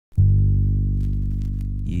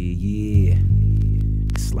Yeah,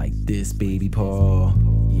 it's like this, baby Paul.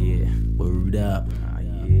 Yeah, word up.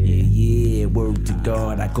 Yeah, word to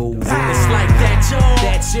God, I go in. It's like that, y'all.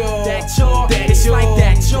 That's y'all. That's y'all. It's like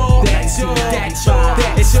that, y'all. That's y'all. That's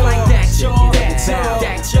y'all. It's like that, y'all. That's y'all.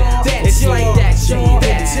 That's y'all. It's like that, y'all.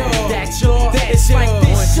 That's y'all. That's y'all. It's like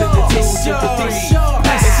this, y'all. This y'all. It's like this, y'all. This y'all.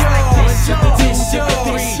 It's like this, y'all.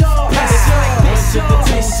 This y'all. This y'all.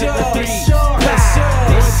 This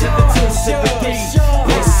y'all. This y'all.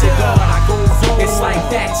 It's to God, I go for. It's like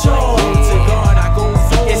that, y'all. To God, I go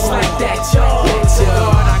for. It's like that, y'all. To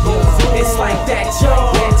God, I go for. It's like that, y'all.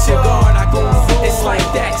 To God, I go for. It's like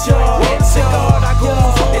that, y'all. To God, I go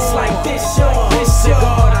for. It's like this, y'all. To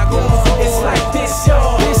God, I go for. It's like this,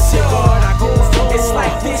 y'all. To God, I go for. It's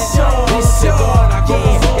like this, y'all. To God, I go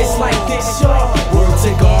for. It's like this, y'all. Word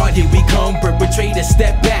to God, here we come. Perpetrators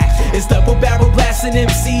step back. It's double barrel blasting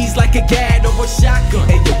MCs like a gad or a shotgun.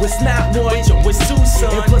 Hey yo, it's not one, yo, it's two,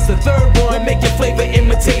 son. And plus the third one, making flavor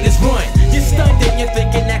imitators run. You're stunned and you're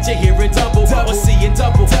thinking that you're hearing double or seeing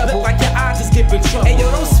double. Look like your eyes is giving trouble. Hey yo,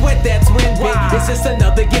 don't sweat that twin bit. It's just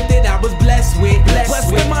another gift that I was blessed with. Plus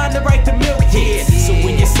the mind to write the milk here. So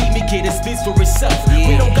when you see me, kid, it speaks for itself.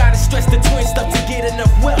 We don't gotta stress the twin stuff to get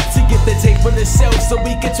enough wealth. To get the tape on the shelf so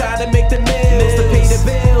we can try to make the meals to pay the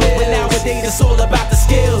bills. But nowadays it's all about the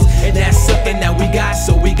skills. And that's something that we got,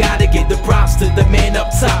 so we gotta give the props to the man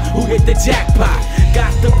up top who hit the jackpot.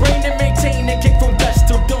 Got the brain to maintain and kick from dusk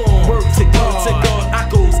till dawn. Word to God, I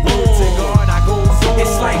goes on. To God, I goes on.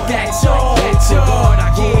 It's like that, y'all. To God,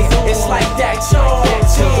 I goes on. It's like that, y'all.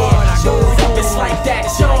 To God, I goes on. It's like that,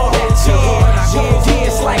 y'all. To God, I goes on.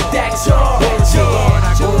 It's like that, y'all. To God,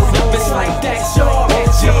 I goes on. It's like that, y'all. To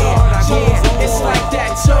God, I goes on. It's like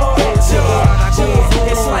that, y'all. To God, I goes on.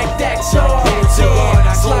 It's like that, y'all. To God,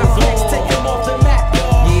 I goes on. Take them off the map,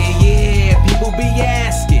 y'all. Yeah, people be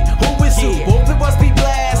asking, who is who? Both of us be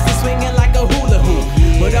blasting, swinging like a hula hoop.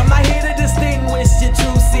 But I'm not here to distinguish your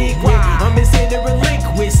true secret. I'm just here to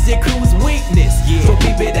relinquish your crew's weakness. So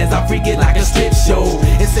keep it as I freak it like a strip show.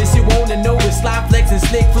 And since you wanna know it's slide flex and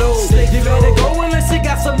slick flow, you better go unless you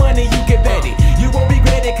got some money, you can bet it. You won't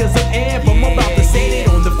regret it cause I'm amp, I'm about to say it.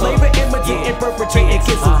 On the flavor, imitating, perpetrating,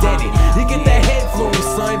 kiss them dead it. You get that head flow,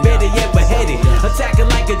 son, better yet beheaded. Attacking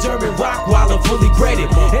like a German rock while I'm fully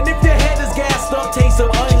breaded. And if your head is gassed up, taste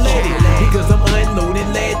some unleaded. Because I'm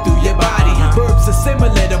unloading lead through your body. Verbs are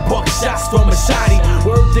similar to buckshots from a shotty.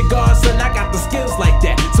 Word to God, son, I got the skills like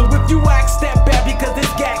that. So if you act, step back because this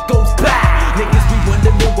gat goes back. Niggas be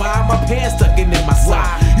wondering why my pants stuck in my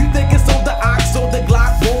sock. You think it's on the ox or the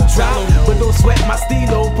Glock won't drop. But don't sweat my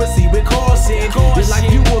stilo, proceed with caution. You're like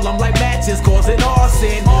fuel, I'm like matches causing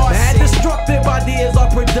arson. Bad destructive ideas are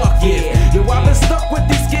productive. Yo, I've been stuck with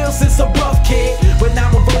these skills since a rough kid. But now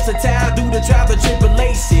I'm versatile due to trials and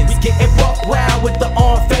tribulations. Getting buck wild with the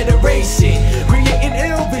Armed Federation. Creating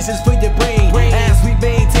ill visions for your brain. As we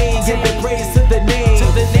maintain, giving praise to the name.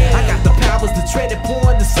 I got the powers to tread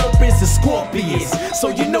upon the serpents and scorpions. So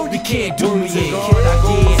you know you can't do me in.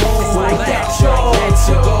 It's like that, y'all.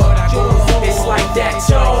 It's like that,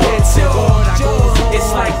 y'all.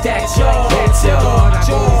 It's like that, y'all.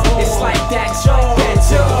 It's like that, y'all.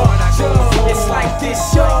 It's like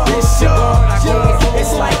this, y'all.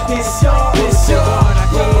 It's like this, y'all.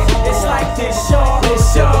 It's like this, y'all.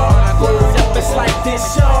 Word up, it's like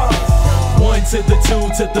this, y'all. 1 to the 2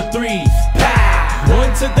 to the 3, pow.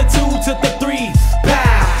 1 to the 2 to the 3,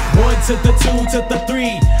 pow. 1 to the 2 to the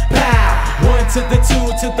 3, pow. 1 to the 2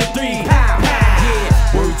 to the 3, pow.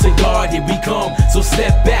 Yeah, word to God, here we come. So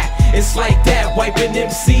step back. It's like that, wiping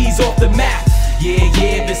MCs off the map.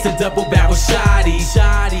 Yeah, this the double barrel shotty.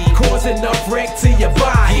 Cause enough wreck to your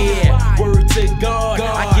body. Yeah, word to God.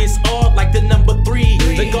 I guess off like the number 3.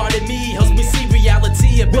 The God in me helps me see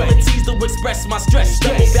reality. Abilities to express my stress.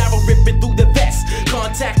 Double barrel ripping through the vest.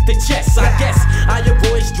 Contact the chest. I guess I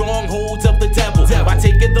avoid strongholds of the devil by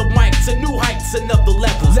taking the mic to new heights and other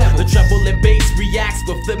levels. The treble and bass reacts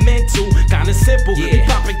with the mental. Kinda simple. Be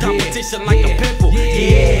popping competition like a pimple.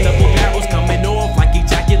 Yeah, double barrels coming off like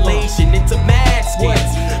ejaculation into mad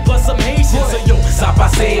skins. Plus I'm Haitian, so yo, stop I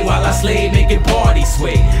say while I slay, making party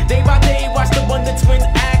sway. Day by day, watch the Wonder Twins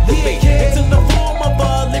activate into the form of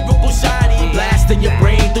a lyrical shotty, blasting your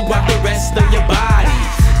brain throughout the rest of your body.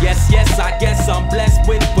 Yes, I guess I'm blessed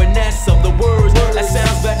with finesse of the words. That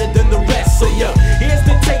sounds better than the rest. So yo, here's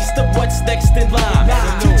the taste of what's next in line.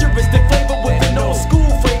 Futuristic flavor with an old school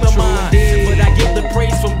frame of mind. But I give the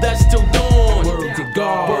praise from dusk till dawn. Word to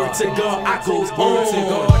God, I goes on.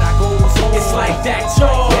 It's like that,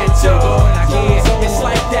 y'all. Yeah, it's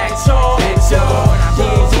like that, y'all.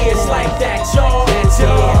 Yeah, it's like that, y'all.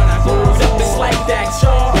 Word up, it's like that,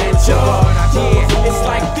 y'all. Yeah, it's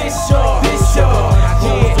like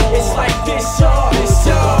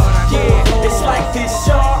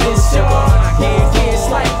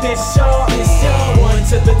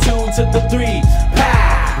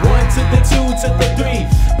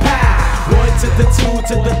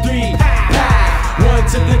to the 3, 1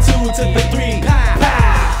 to the 2 to the